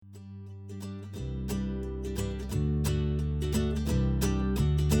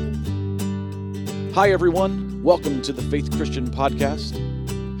Hi, everyone. Welcome to the Faith Christian Podcast.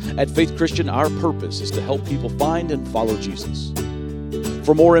 At Faith Christian, our purpose is to help people find and follow Jesus.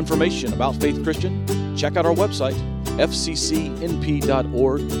 For more information about Faith Christian, check out our website,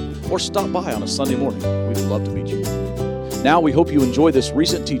 fccnp.org, or stop by on a Sunday morning. We'd love to meet you. Now, we hope you enjoy this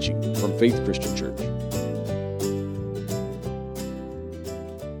recent teaching from Faith Christian Church.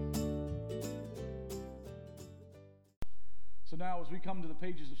 So now, as we come to the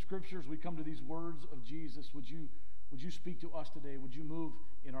pages of Scriptures, we come to these words of Jesus. Would you speak to us today? Would you move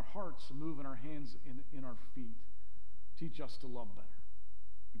in our hearts, move in our hands, in our feet? Teach us to love better.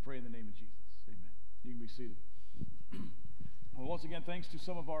 We pray in the name of Jesus. Amen. You can be seated. Well, once again, thanks to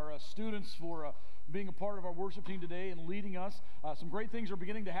some of our students for being a part of our worship team today and leading us. Some great things are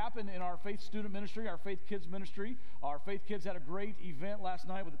beginning to happen in our Faith Student Ministry, our Faith Kids Ministry. Our Faith Kids had a great event last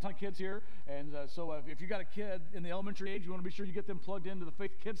night with a ton of kids here. And so if you got a kid in the elementary age, you want to be sure you get them plugged into the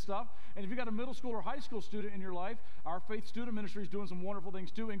Faith Kids stuff. And if you got a middle school or high school student in your life, our Faith Student Ministry is doing some wonderful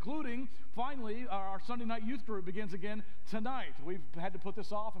things too, including, finally, our Sunday night youth group begins again tonight. We've had to put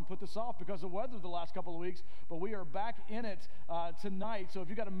this off because of weather the last couple of weeks, but we are back in it tonight. So if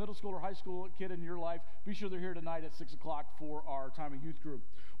you got a middle school or high school kid in your life, be sure they're here tonight at 6 o'clock for our time of youth group.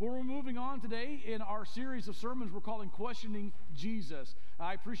 Well, we're moving on today in our series of sermons we're calling Questioning Jesus.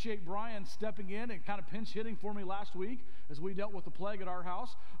 I appreciate Brian stepping in and kind of pinch hitting for me last week as we dealt with the plague at our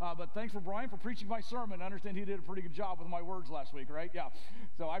house. But thanks for Brian for preaching my sermon. I understand he did a pretty good job with my words last week, right? Yeah.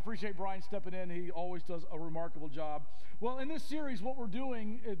 So I appreciate Brian stepping in. He always does a remarkable job. Well, in this series, what we're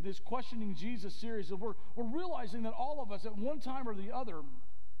doing, this Questioning Jesus series, is we're realizing that all of us at one time or the other,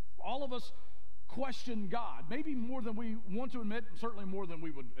 all of us question God, maybe more than we want to admit, certainly more than we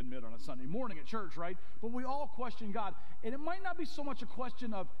would admit on a Sunday morning at church, right? But we all question God. And it might not be so much a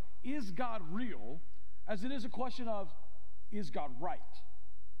question of, is God real, as it is a question of, is God right?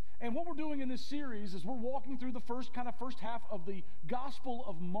 And what we're doing in this series is we're walking through the first half of the Gospel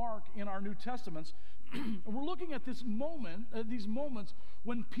of Mark in our New Testaments. We're looking at these moments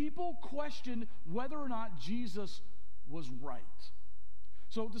when people questioned whether or not Jesus was right.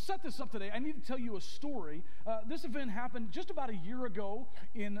 So to set this up today, I need to tell you a story. This event happened just about a year ago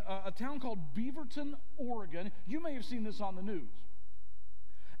in a town called Beaverton, Oregon. You may have seen this on the news.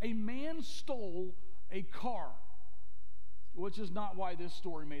 A man stole a car, which is not why this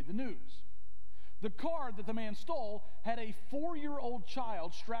story made the news. The car that the man stole had a 4-year-old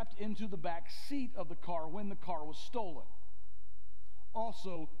child strapped into the back seat of the car when the car was stolen.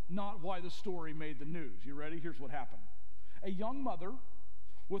 Also, not why the story made the news. You ready? Here's what happened. A young mother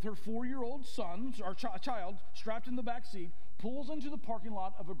with her 4-year-old son, or child, strapped in the back seat, pulls into the parking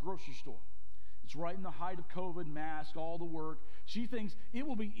lot of a grocery store. It's right in the height of COVID, mask, all the work. She thinks it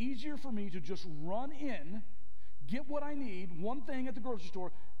will be easier for me to just run in, get what I need, one thing at the grocery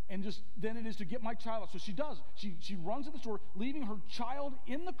store, and just then it is to get my child out. So she does. She runs to the store, leaving her child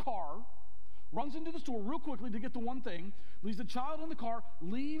in the car, runs into the store real quickly to get the one thing, leaves the child in the car,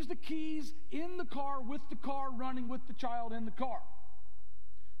 leaves the keys in the car with the car running with the child in the car.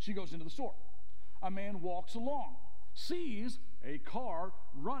 She goes into the store. A man walks along, sees a car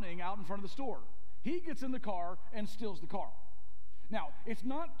running out in front of the store. He gets in the car and steals the car. Now, he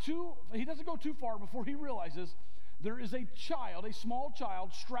doesn't go too far before he realizes there is a small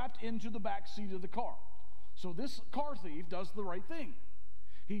child strapped into the back seat of the car. So this car thief does the right thing.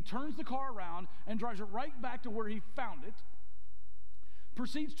 He turns the car around and drives it right back to where he found it,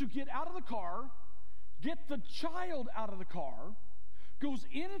 proceeds to get out of the car, get the child out of the car, goes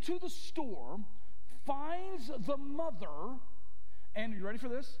into the store, finds the mother, and you ready for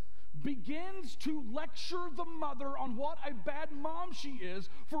this? Begins to lecture the mother on what a bad mom she is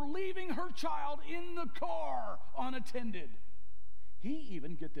for leaving her child in the car unattended. He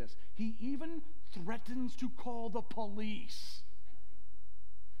even threatens to call the police.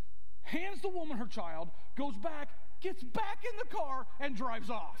 Hands the woman her child, goes back, gets back in the car, and drives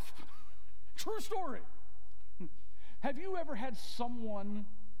off. True story. Have you ever had someone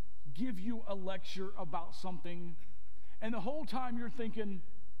give you a lecture about something, and the whole time you're thinking,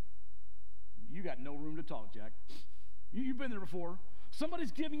 you got no room to talk, Jack? You've been there before.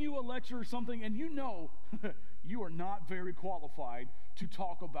 Somebody's giving you a lecture or something, and you know you are not very qualified to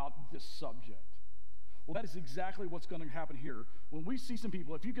talk about this subject. Well, that is exactly what's going to happen here. When we see some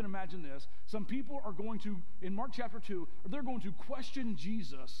people, if you can imagine this, some people are going to, in Mark chapter 2, they're going to question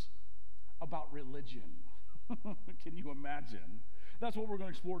Jesus about religion. Can you imagine? That's what we're going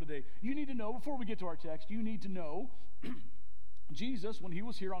to explore today. You need to know, before we get to our text, you need to know Jesus, when he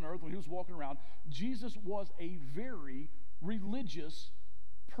was here on earth, when he was walking around, Jesus was a very religious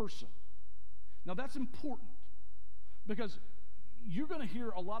person. Now that's important because you're going to hear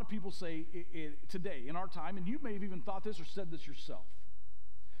a lot of people say today, in our time, and you may have even thought this or said this yourself,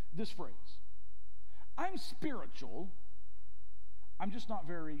 this phrase: I'm spiritual, I'm just not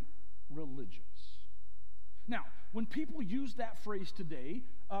very religious. Now, when people use that phrase today,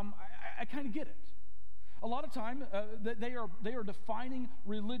 I kind of get it. A lot of time, they are defining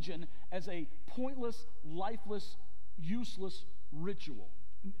religion as a pointless, lifeless, useless ritual.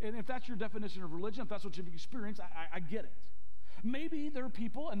 And if that's your definition of religion, if that's what you've experienced, I get it. Maybe there are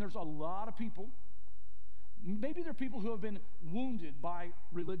people, and there's a lot of people, maybe there are people who have been wounded by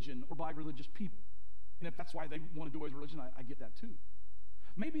religion or by religious people. And if that's why they want to do away with religion, I get that too.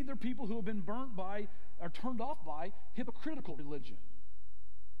 Maybe there are people who have been burnt by or turned off by hypocritical religion.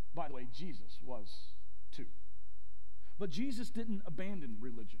 By the way, Jesus was too. But Jesus didn't abandon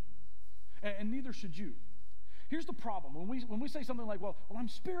religion, and neither should you. Here's the problem. When we say something like, well, I'm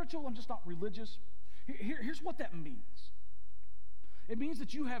spiritual, I'm just not religious, here's what that means. It means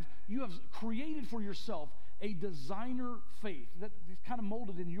that you have created for yourself a designer faith that is kind of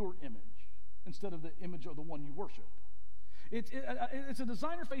molded in your image instead of the image of the one you worship. It's a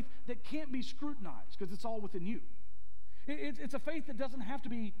designer faith that can't be scrutinized because it's all within you. It's a faith that doesn't have to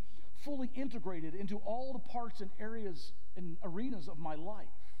be fully integrated into all the parts and areas and arenas of my life.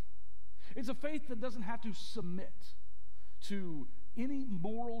 It's a faith that doesn't have to submit to any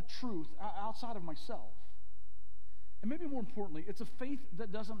moral truth outside of myself. And maybe more importantly, it's a faith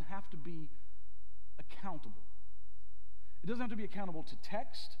that doesn't have to be accountable. It doesn't have to be accountable to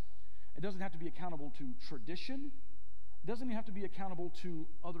text. It doesn't have to be accountable to tradition. It doesn't even have to be accountable to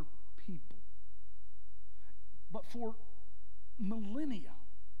other people. But for millennia,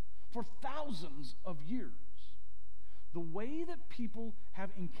 for thousands of years, the way that people have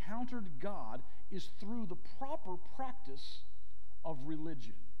encountered God is through the proper practice of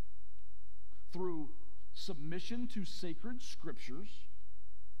religion, through submission to sacred scriptures,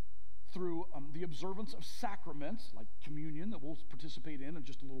 through the observance of sacraments like communion that we'll participate in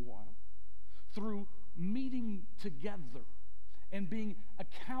just a little while, through meeting together and being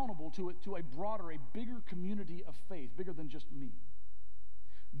accountable to a broader, a bigger community of faith, bigger than just me.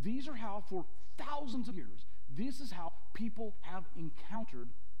 These are how, for thousands of years, this is how people have encountered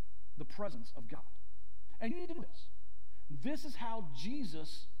the presence of God. And you need to know this. This is how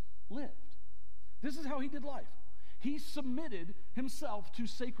Jesus lived. This is how he did life. He submitted himself to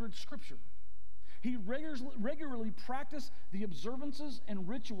sacred scripture. He regularly practiced the observances and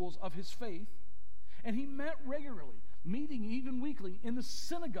rituals of his faith, and he met regularly, meeting even weekly in the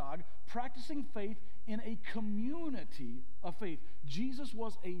synagogue, practicing faith in a community of faith. Jesus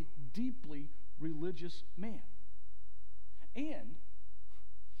was a deeply religious man. And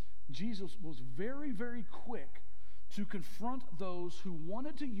Jesus was very, very quick to confront those who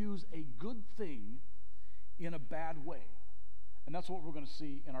wanted to use a good thing in a bad way. And that's what we're going to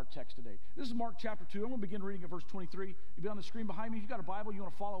see in our text today. This is Mark chapter 2. I'm going to begin reading at verse 23. You'll be on the screen behind me. If you've got a Bible, you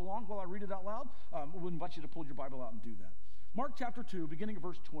want to follow along while I read it out loud, we'll invite you to pull your Bible out and do that. Mark chapter 2, beginning at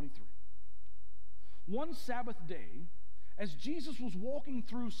verse 23. One Sabbath day, as Jesus was walking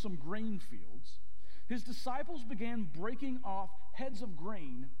through some grain fields, his disciples began breaking off heads of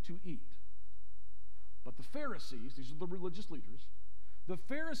grain to eat. But the Pharisees, these are the religious leaders, the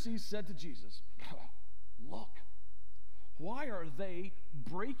Pharisees said to Jesus, "Look, why are they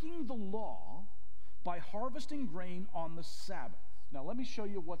breaking the law by harvesting grain on the Sabbath?" Now, let me show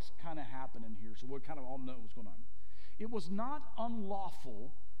you what's kind of happening here so we kind of all know what's going on. It was not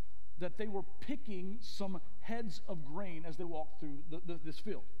unlawful that they were picking some heads of grain as they walked through this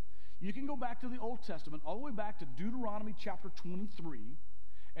field. You can go back to the Old Testament, all the way back to Deuteronomy chapter 23,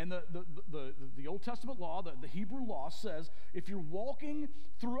 and the Old Testament law, the Hebrew law says, if you're walking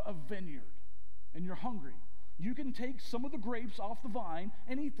through a vineyard and you're hungry, you can take some of the grapes off the vine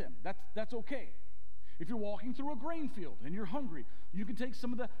and eat them. That's okay. If you're walking through a grain field and you're hungry, you can take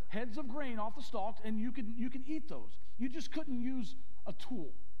some of the heads of grain off the stalks and you can eat those. You just couldn't use a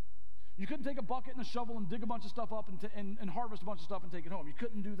tool. You couldn't take a bucket and a shovel and dig a bunch of stuff up and harvest a bunch of stuff and take it home. You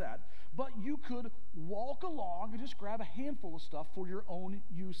couldn't do that. But you could walk along and just grab a handful of stuff for your own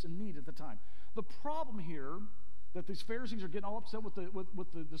use and need at the time. The problem here that these Pharisees are getting all upset with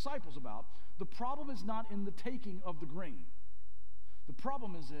the disciples about, the problem is not in the taking of the grain. The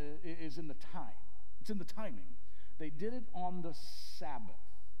problem is in the time. It's in the timing. They did it on the Sabbath.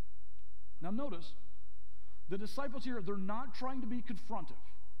 Now notice, the disciples here, they're not trying to be confrontive.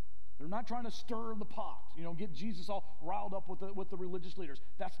 They're not trying to stir the pot, get Jesus all riled up with the religious leaders.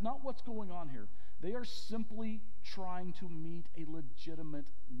 That's not what's going on here. They are simply trying to meet a legitimate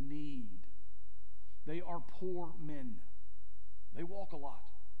need. They are poor men. They walk a lot,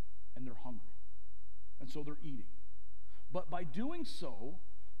 and they're hungry. And so they're eating. But by doing so,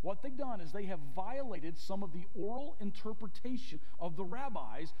 what they've done is they have violated some of the oral interpretation of the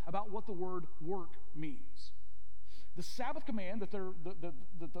rabbis about what the word work means. The Sabbath command that the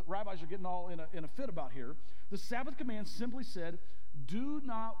rabbis are getting all in a fit about here, the Sabbath command simply said, do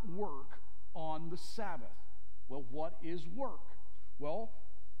not work on the Sabbath. Well, what is work? Well,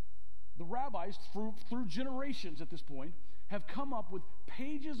 the rabbis, through generations at this point, have come up with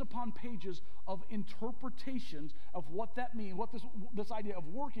pages upon pages of interpretations of what that means, what this idea of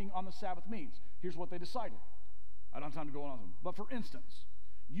working on the Sabbath means. Here's what they decided. I don't have time to go on them. But for instance,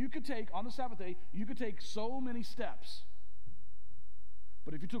 you could take, on the Sabbath day, you could take so many steps.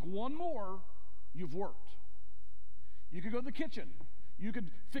 But if you took one more, you've worked. You could go to the kitchen. You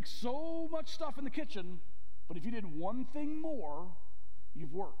could fix so much stuff in the kitchen, but if you did one thing more,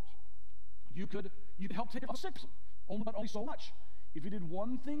 you've worked. You could help take off sick, but only so much. If you did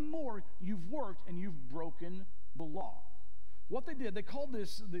one thing more, you've worked and you've broken the law. What they did, they called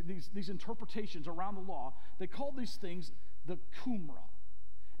these interpretations around the law, they called these things the Qumrah.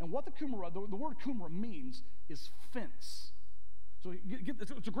 And what the word Qumrah means is fence. So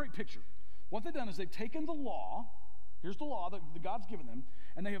it's a great picture. What they've done is they've taken the law, here's the law that God's given them,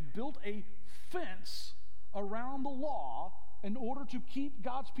 and they have built a fence around the law in order to keep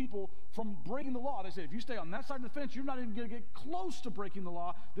God's people from breaking the law. They say, if you stay on that side of the fence, you're not even going to get close to breaking the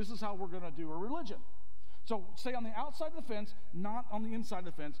law. This is how we're going to do a religion. So stay on the outside of the fence, not on the inside of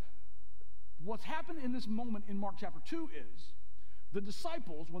the fence. What's happened in this moment in Mark chapter 2 is the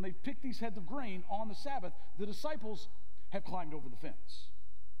disciples, when they picked these heads of grain on the Sabbath, the disciples have climbed over the fence.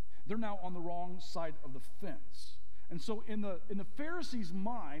 They're now on the wrong side of the fence. And so in the Pharisees'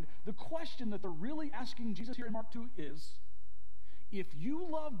 mind, the question that they're really asking Jesus here in Mark 2 is, if you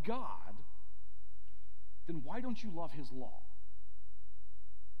love God, then why don't you love his law?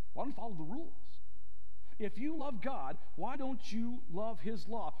 Why don't you follow the rules? If you love God, why don't you love his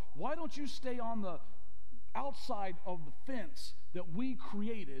law? Why don't you stay on the outside of the fence that we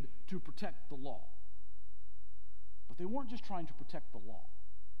created to protect the law? But they weren't just trying to protect the law.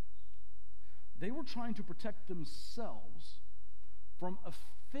 They were trying to protect themselves from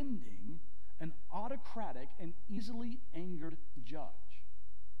offending an autocratic and easily angered judge,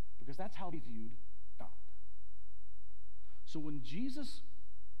 because that's how they viewed God. So when Jesus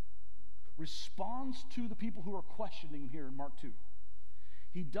responds to the people who are questioning him here in Mark 2,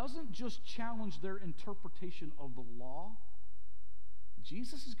 he doesn't just challenge their interpretation of the law.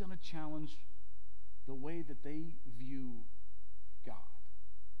 Jesus is going to challenge the way that they view God.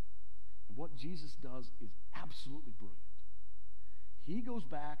 And what Jesus does is absolutely brilliant. He goes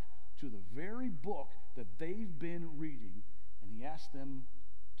back to the very book that they've been reading, and he asks them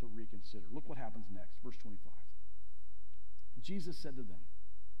to reconsider. Look what happens next, verse 25. Jesus said to them,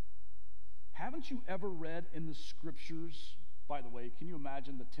 haven't you ever read in the scriptures? By the way, can you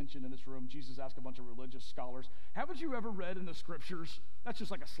imagine the tension in this room? Jesus asked a bunch of religious scholars, haven't you ever read in the scriptures? That's just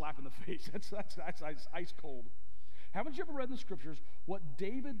like a slap in the face. That's ice cold. Haven't you ever read in the scriptures what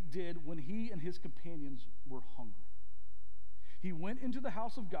David did when he and his companions were hungry? He went into the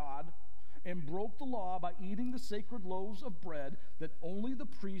house of God and broke the law by eating the sacred loaves of bread that only the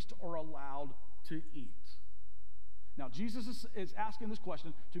priests are allowed to eat. Now, Jesus is asking this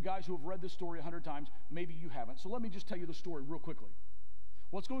question to guys who have read this story 100 times. Maybe you haven't. So let me just tell you the story real quickly.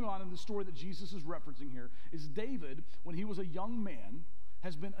 What's going on in the story that Jesus is referencing here is David, when he was a young man,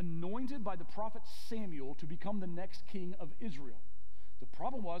 has been anointed by the prophet Samuel to become the next king of Israel. The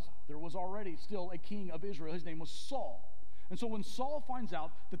problem was there was already still a king of Israel. His name was Saul. And so when Saul finds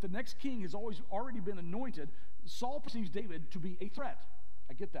out that the next king has already been anointed, Saul perceives David to be a threat.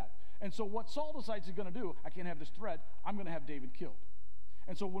 I get that. And so what Saul decides he's going to do, I can't have this threat, I'm going to have David killed.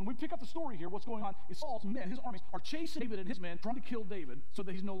 And so when we pick up the story here, what's going on is Saul's men, his armies, are chasing David and his men, trying to kill David so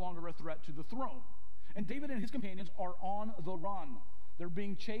that he's no longer a threat to the throne. And David and his companions are on the run. They're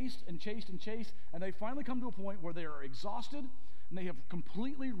being chased and chased and chased, and they finally come to a point where they are exhausted, and they have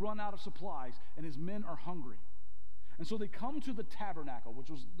completely run out of supplies, and his men are hungry. And so they come to the tabernacle, which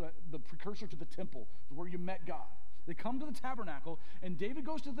was the precursor to the temple, where you met God. They come to the tabernacle, and David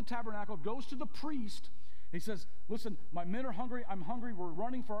goes to the tabernacle, goes to the priest. He says, listen, my men are hungry, I'm hungry, we're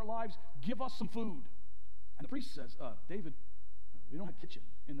running for our lives, give us some food. And the priest says, David, we don't have a kitchen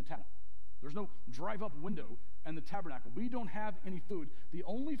in the tabernacle. There's no drive-up window in the tabernacle. We don't have any food. The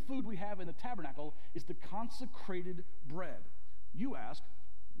only food we have in the tabernacle is the consecrated bread. You ask,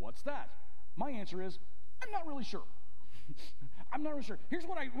 what's that? My answer is, I'm not really sure. I'm not really sure. Here's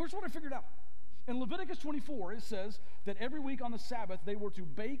what I figured out. In Leviticus 24, it says that every week on the Sabbath, they were to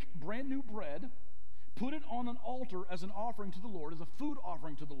bake brand new bread, put it on an altar as an offering to the Lord, as a food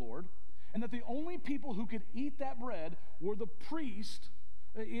offering to the Lord, and that the only people who could eat that bread were the priest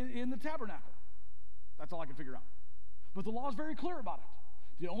in the tabernacle. That's all I can figure out. But the law is very clear about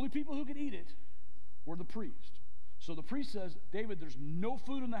it. The only people who could eat it were the priest. So the priest says, David, there's no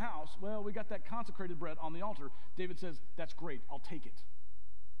food in the house. Well, we got that consecrated bread on the altar. David says, that's great, I'll take it.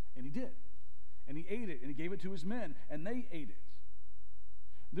 And he did. And he ate it, and he gave it to his men, and they ate it.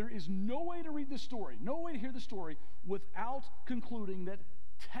 There is no way to read this story, no way to hear the story without concluding that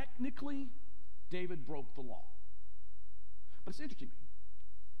technically David broke the law. But it's interesting to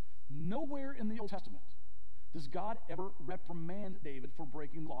me. Nowhere in the Old Testament does God ever reprimand David for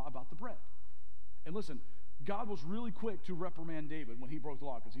breaking the law about the bread. And listen, God was really quick to reprimand David when he broke the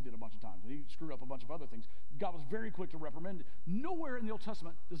law, because he did a bunch of times. He screwed up a bunch of other things. God was very quick to reprimand. Nowhere in the Old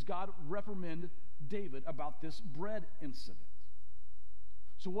Testament does God reprimand David about this bread incident.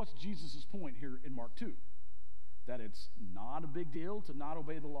 So what's Jesus' point here in Mark 2? That it's not a big deal to not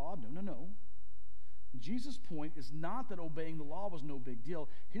obey the law? No. Jesus' point is not that obeying the law was no big deal.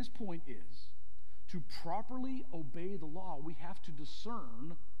 His point is, to properly obey the law, we have to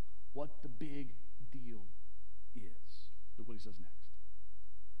discern what the big deal is. Look what he says next.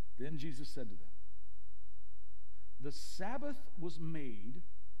 Then Jesus said to them, the Sabbath was made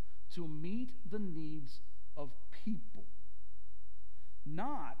to meet the needs of people,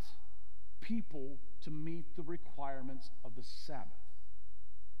 not people to meet the requirements of the Sabbath.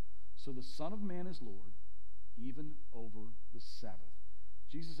 So the Son of Man is Lord, even over the Sabbath.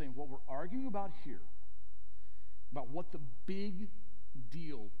 Jesus is saying what we're arguing about here, about what the big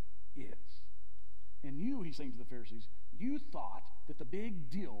deal is. And you, he's saying to the Pharisees, you thought that the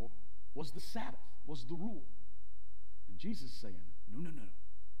big deal was the Sabbath, was the rule. And Jesus is saying, no.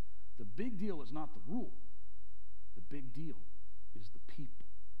 The big deal is not the rule. The big deal is the people.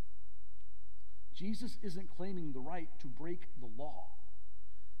 Jesus isn't claiming the right to break the law.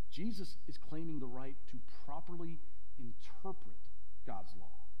 Jesus is claiming the right to properly interpret God's law.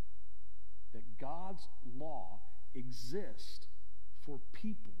 That God's law exists for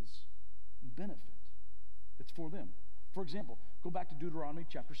people's benefit. It's for them. For example, go back to Deuteronomy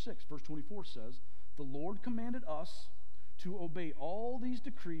chapter 6, verse 24 says, the Lord commanded us to obey all these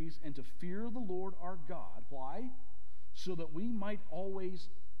decrees and to fear the Lord our God. Why? So that we might always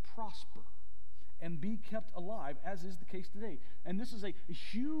prosper and be kept alive, as is the case today. And this is a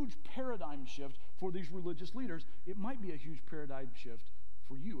huge paradigm shift for these religious leaders. It might be a huge paradigm shift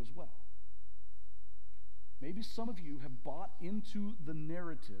for you as well. Maybe some of you have bought into the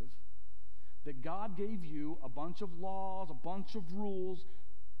narrative that God gave you a bunch of laws, a bunch of rules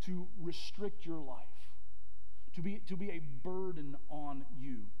to restrict your life, to be a burden on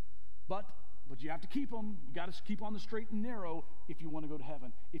you. But you have to keep them. You got to keep on the straight and narrow if you want to go to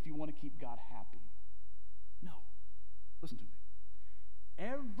heaven, if you want to keep God happy. No. Listen to me.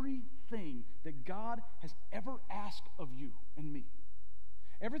 Everything that God has ever asked of you and me,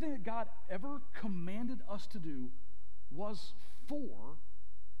 everything that God ever commanded us to do was for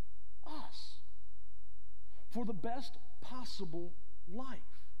us, for the best possible life.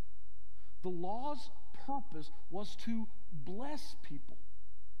 The law's purpose was to bless people,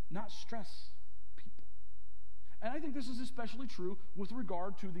 not stress people. And I think this is especially true with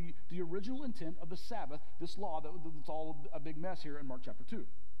regard to the original intent of the Sabbath, this law that's all a big mess here in Mark chapter 2.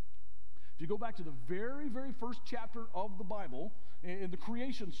 If you go back to the very, very first chapter of the Bible, in the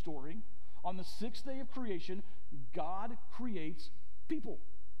creation story, on the sixth day of creation, God creates people.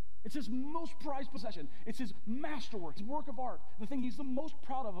 It's his most prized possession. It's his masterwork, his work of art. The thing he's the most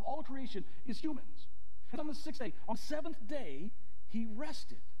proud of all creation is humans. And on the sixth day, on the seventh day, he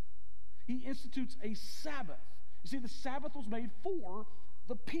rested. He institutes a Sabbath. You see, the Sabbath was made for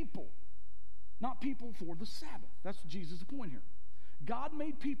the people, not people for the Sabbath. That's Jesus' point here. God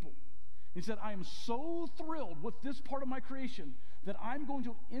made people. He said, I am so thrilled with this part of my creation that I'm going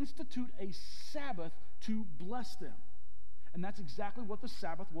to institute a Sabbath to bless them. And that's exactly what the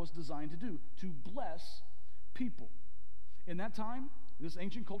Sabbath was designed to do, to bless people. In that time, this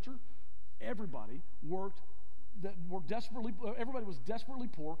ancient culture, everybody was desperately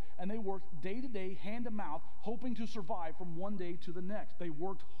poor, and they worked day to day, hand to mouth, hoping to survive from one day to the next. They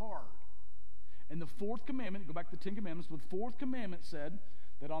worked hard. And the fourth commandment, go back to the Ten Commandments, the fourth commandment said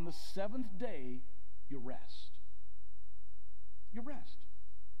that on the seventh day, you rest. You rest.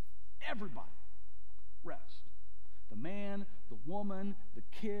 Everybody rest. The man, the woman, the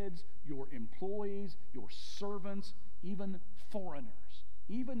kids, your employees, your servants, even foreigners,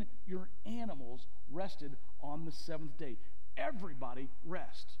 even your animals rested on the seventh day. Everybody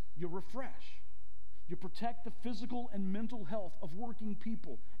rests. You refresh. You protect the physical and mental health of working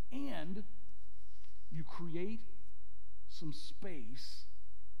people. And you create some space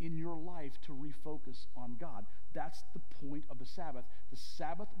in your life to refocus on God. That's the point of the Sabbath. The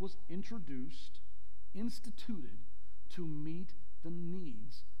Sabbath was instituted to meet the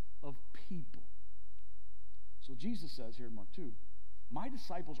needs of people. So Jesus says here in Mark 2, my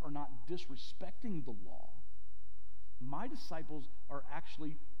disciples are not disrespecting the law. My disciples are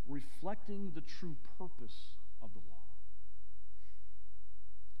actually reflecting the true purpose of the law.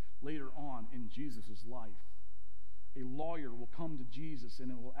 Later on in Jesus' life, a lawyer will come to Jesus and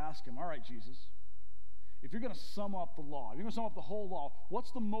it will ask him, all right, Jesus, if you're going to sum up the law, if you're going to sum up the whole law,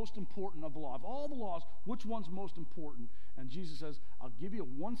 what's the most important of the law? Of all the laws, which one's most important? And Jesus says, I'll give you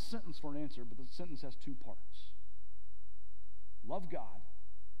one sentence for an answer, but the sentence has two parts. Love God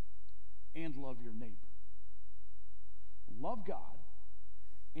and love your neighbor. Love God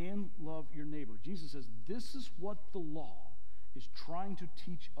and love your neighbor. Jesus says, this is what the law is trying to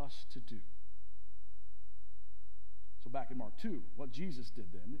teach us to do. So back in Mark 2, what Jesus did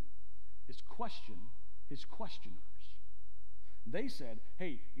then is question his questioners. They said,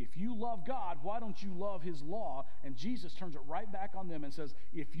 hey, if you love God, why don't you love his law? And Jesus turns it right back on them and says,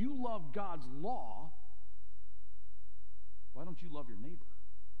 if you love God's law, why don't you love your neighbor?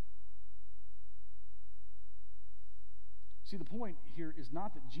 See, the point here is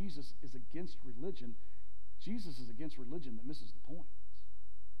not that Jesus is against religion. Jesus is against religion that misses the point.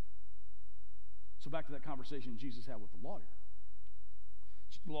 So back to that conversation Jesus had with the lawyer.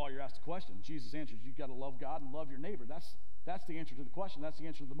 The lawyer asked the question. Jesus answers, you've got to love God and love your neighbor. That's the answer to the question. That's the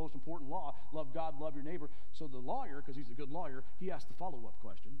answer to the most important law. Love God, love your neighbor. So the lawyer, because he's a good lawyer, he asked the follow-up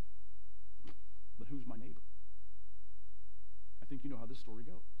question. But who's my neighbor? I think you know how this story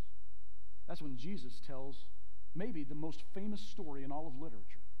goes. That's when Jesus tells maybe the most famous story in all of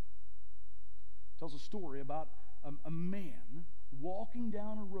literature. Tells a story about a man walking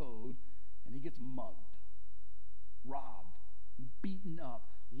down a road and he gets mugged, robbed, beaten up,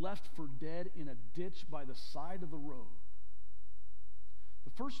 left for dead in a ditch by the side of the road.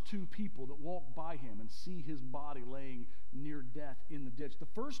 The first two people that walk by him and see his body laying near death in the ditch, the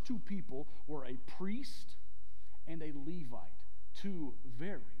first two people were a priest and a Levite, two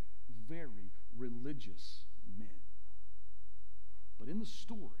very, very religious men. But in the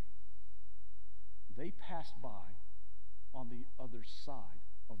story, they passed by on the other side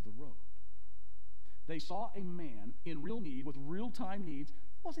of the road. They saw a man in real need with real-time needs.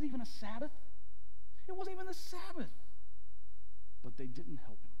 It wasn't even a Sabbath. It wasn't even the Sabbath. But they didn't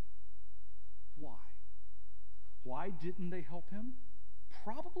help him. Why? Why didn't they help him?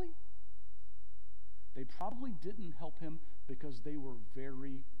 They probably didn't help him because they were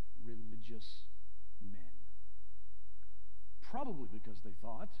very religious men. Probably because they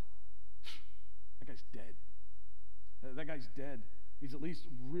thought, that guy's dead. That guy's dead. He's at least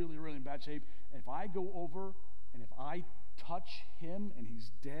really, really in bad shape. And if I go over and if I touch him and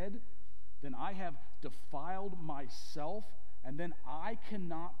he's dead, then I have defiled myself, and then I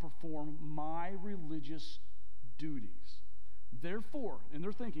cannot perform my religious duties. Therefore, and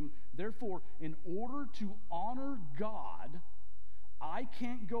they're thinking, therefore, in order to honor God, I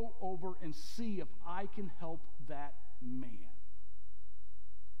can't go over and see if I can help that man.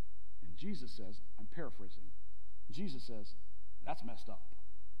 And Jesus says, I'm paraphrasing, Jesus says, that's messed up.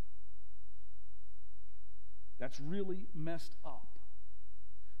 That's really messed up.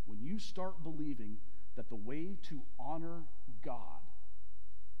 When you start believing that the way to honor God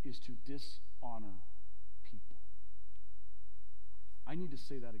is to dishonor people. I need to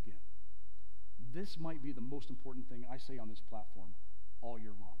say that again. This might be the most important thing I say on this platform all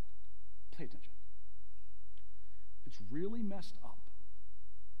year long. Pay attention. It's really messed up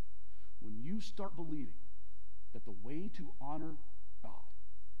when you start believing that the way to honor God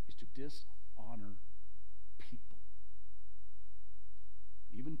is to dishonor people.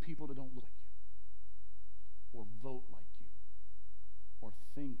 Even people that don't look like you, or vote like you, or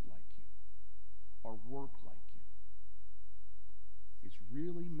think like you, or work like you. It's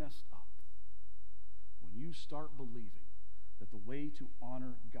really messed up when you start believing that the way to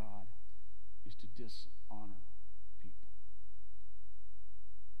honor God is to dishonor people.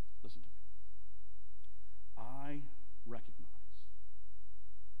 Listen to me. I recognize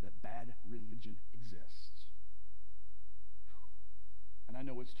that bad religion exists. And I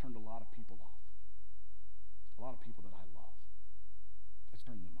know it's turned a lot of people off. A lot of people that I love. It's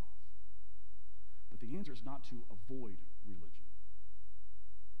turned them off. But the answer is not to avoid religion.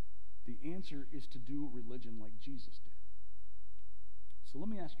 The answer is to do religion like Jesus did. So let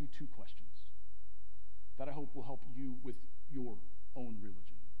me ask you two questions that I hope will help you with your own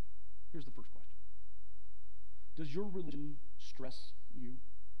religion. Here's the first question. Does your religion stress you?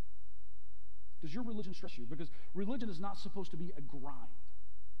 Does your religion stress you? Because religion is not supposed to be a grind.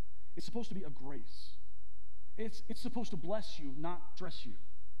 It's supposed to be a grace. It's supposed to bless you, not stress you.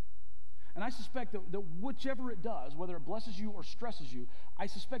 And I suspect that whichever it does, whether it blesses you or stresses you, I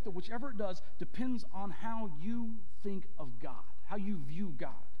suspect that whichever it does depends on how you think of God, how you view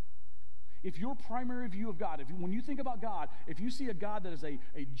God. If your primary view of God, when you think about God, if you see a God that is a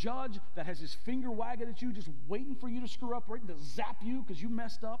judge that has his finger wagging at you, just waiting for you to screw up, waiting to zap you because you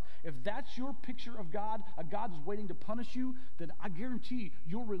messed up, if that's your picture of God, a God who's waiting to punish you, then I guarantee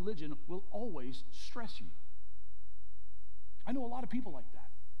your religion will always stress you. I know a lot of people like that.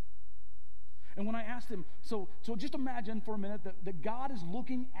 And when I asked him, so just imagine for a minute that God is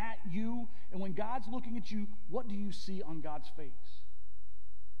looking at you, and when God's looking at you, what do you see on God's face?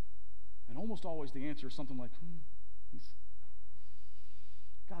 And almost always the answer is something like,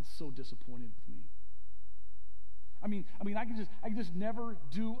 God's so disappointed with me. I mean, I can just never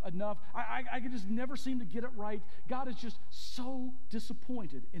do enough. I can just never seem to get it right. God is just so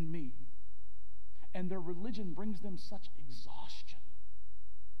disappointed in me. And their religion brings them such exhaustion.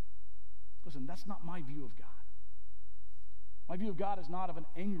 Listen, that's not my view of God. My view of God is not of an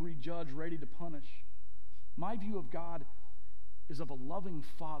angry judge ready to punish. My view of God is of a loving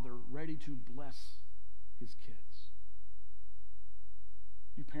father ready to bless his kids.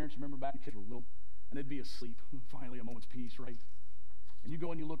 You parents remember back when kids were little, and they'd be asleep. Finally, a moment's peace, right? And you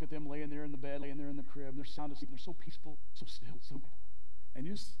go and you look at them laying there in the bed, laying there in the crib, and they're sound asleep, and they're so peaceful, so still, so good. And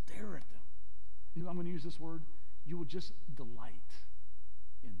you stare at them. And I'm going to use this word. You will just delight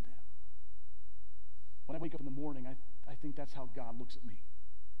in them. When I wake up in the morning, I think that's how God looks at me.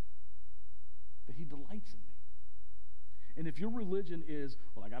 That he delights in me. And if your religion is,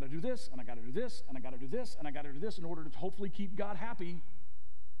 well, I got to do this, and I got to do this, and I got to do this, and I got to do this in order to hopefully keep God happy,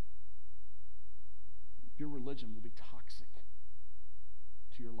 your religion will be toxic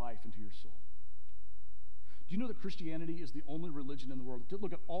to your life and to your soul. Do you know that Christianity is the only religion in the world?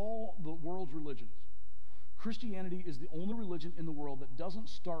 Look at all the world's religions. Christianity is the only religion in the world that doesn't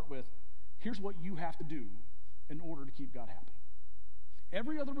start with, here's what you have to do in order to keep God happy.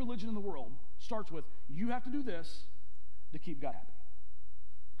 Every other religion in the world starts with, you have to do this to keep God happy.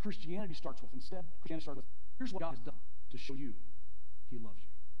 Christianity starts with, here's what God has done to show you he loves you.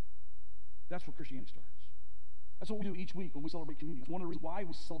 That's where Christianity starts. That's what we do each week when we celebrate communion. That's one of the reasons why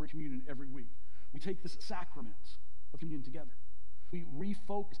we celebrate communion every week. We take this sacrament of communion together. We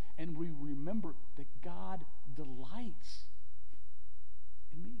refocus and we remember that God delights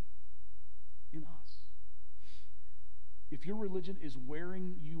in me, in us. If your religion is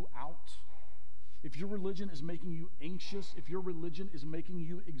wearing you out, if your religion is making you anxious, if your religion is making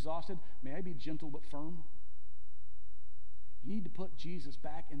you exhausted, may I be gentle but firm? You need to put Jesus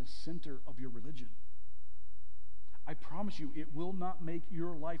back in the center of your religion. I promise you, it will not make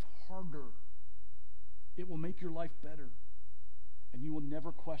your life harder. It will make your life better. And you will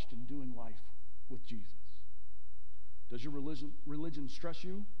never question doing life with Jesus. Does your religion stress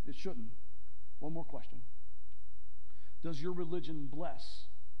you? It shouldn't. One more question. Does your religion bless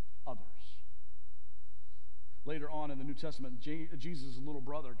others? Later on in the New Testament, Jesus' little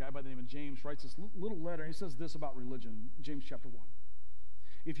brother, a guy by the name of James, writes this little letter. He says this about religion, James chapter 1.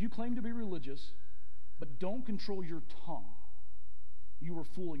 If you claim to be religious, but don't control your tongue, you are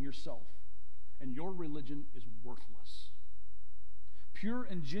fooling yourself, and your religion is worthless. Pure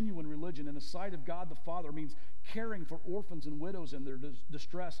and genuine religion in the sight of God the Father means caring for orphans and widows in their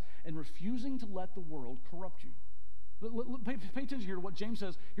distress and refusing to let the world corrupt you. Pay attention here to what James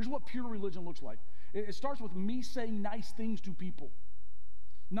says. Here's what pure religion looks like. It starts with me saying nice things to people,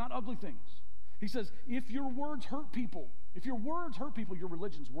 not ugly things. He says, if your words hurt people, your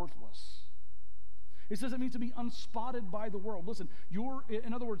religion's worthless. It says it means to be unspotted by the world. Listen,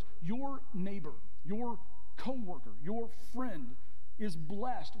 in other words, your neighbor, your coworker, your friend is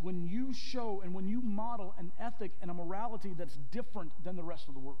blessed when you show and when you model an ethic and a morality that's different than the rest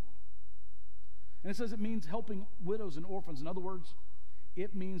of the world. And it says it means helping widows and orphans. In other words,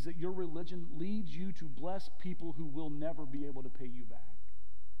 it means that your religion leads you to bless people who will never be able to pay you back.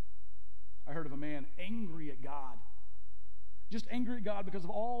 I heard of a man angry at God. Just angry at God because of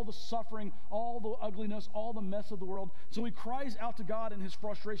all the suffering, all the ugliness, all the mess of the world. So he cries out to God in his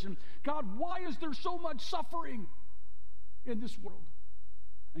frustration, God, why is there so much suffering in this world?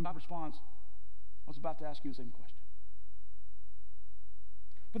 And God responds, I was about to ask you the same question.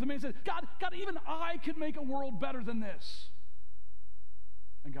 But the man said, God, even I could make a world better than this.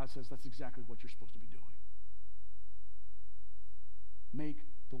 And God says, that's exactly what you're supposed to be doing. Make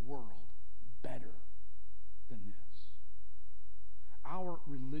the world better than this. Our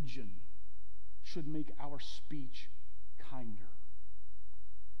religion should make our speech kinder.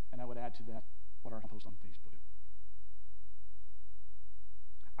 And I would add to that what our post on Facebook.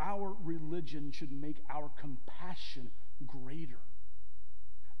 our religion should make our compassion greater.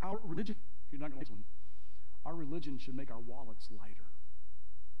 Our religion, you're not going to like this one. Our religion should make our wallets lighter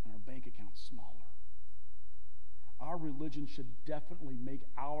and our bank accounts smaller. Our religion should definitely make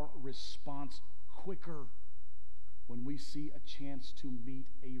our response quicker when we see a chance to meet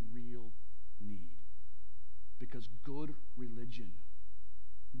a real need. Because good religion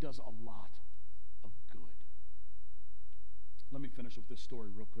does a lot of good. Let me finish with this story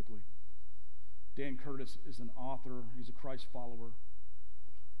real quickly. Dan Curtis is an author. He's a Christ follower.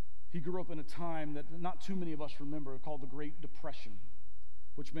 He grew up in a time that not too many of us remember, called the Great Depression,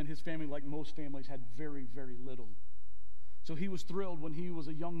 which meant his family, like most families, had very, very little. So he was thrilled when he was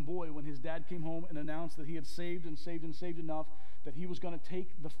a young boy when his dad came home and announced that he had saved and saved and saved enough that he was going to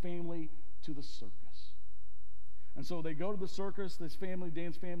take the family to the circus. And so they go to the circus, this family,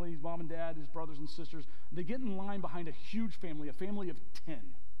 Dan's family, his mom and dad, his brothers and sisters. They get in line behind a huge family, a family of 10.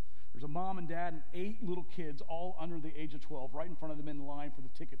 There's a mom and dad and 8 little kids, all under the age of 12, right in front of them in line for the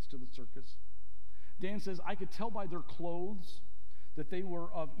tickets to the circus. Dan says, I could tell by their clothes that they were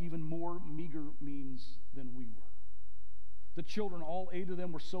of even more meager means than we were. The children, all 8 of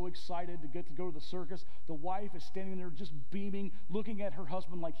them, were so excited to get to go to the circus. The wife is standing there just beaming, looking at her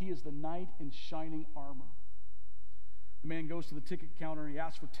husband like he is the knight in shining armor. The man goes to the ticket counter and he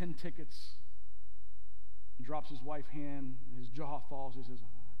asks for 10 tickets. He drops his wife's hand, and his jaw falls. He says,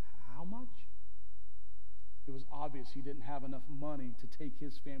 how much? It was obvious he didn't have enough money to take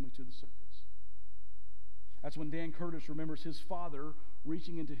his family to the circus. That's when Dan Curtis remembers his father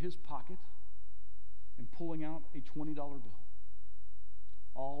reaching into his pocket and pulling out a $20 bill.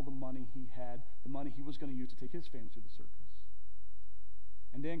 All the money he had, the money he was going to use to take his family to the circus.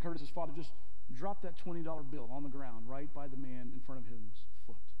 And Dan Curtis's father just dropped that $20 bill on the ground right by the man in front of his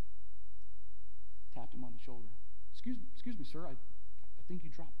foot. Tapped him on the shoulder. Excuse me, sir, I think you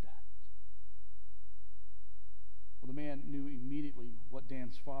dropped that. Well, the man knew immediately what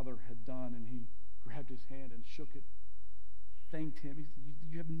Dan's father had done, and he grabbed his hand and shook it, thanked him. He said,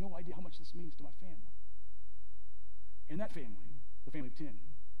 you have no idea how much this means to my family. And that family, the family of 10,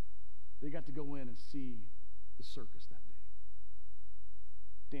 they got to go in and see the circus that day.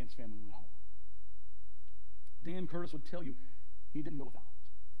 Dan's family went home. Dan Curtis would tell you he didn't go without.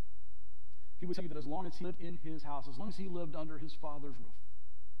 He would tell you that as long as he lived in his house, as long as he lived under his father's roof,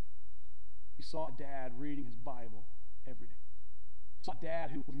 he saw a dad reading his Bible every day. He saw a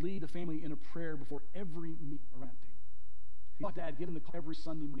dad who would lead the family in a prayer before every meal around the table. He saw a dad get in the car every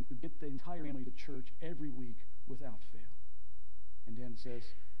Sunday morning to get the entire family to church every week without fail. And Dan says,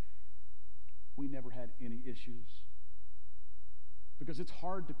 we never had any issues. Because it's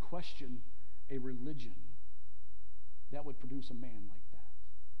hard to question a religion that would produce a man like that.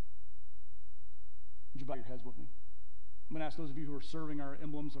 Would you bow your heads with me? I'm going to ask those of you who are serving our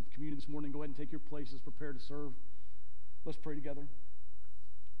emblems of communion this morning, go ahead and take your places, prepare to serve. Let's pray together.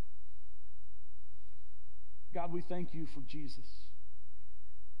 God, we thank you for Jesus.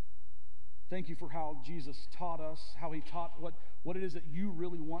 Thank you for how Jesus taught us, how he taught what it is that you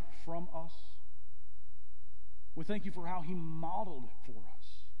really want from us. We thank you for how he modeled it for us.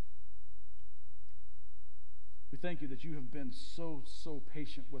 We thank you that you have been so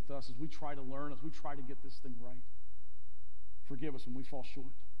patient with us as we try to learn, as we try to get this thing right. Forgive us when we fall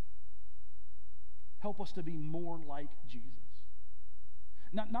short. Help us to be more like Jesus.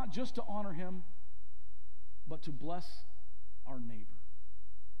 Not just to honor him, but to bless our neighbor.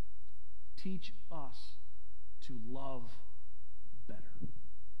 Teach us to love better.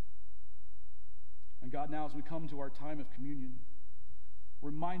 And God, now as we come to our time of communion,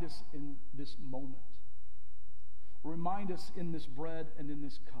 remind us in this moment, remind us in this bread and in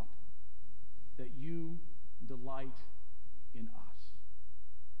this cup that you delight in us.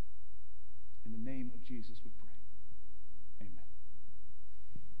 In the name of Jesus we pray.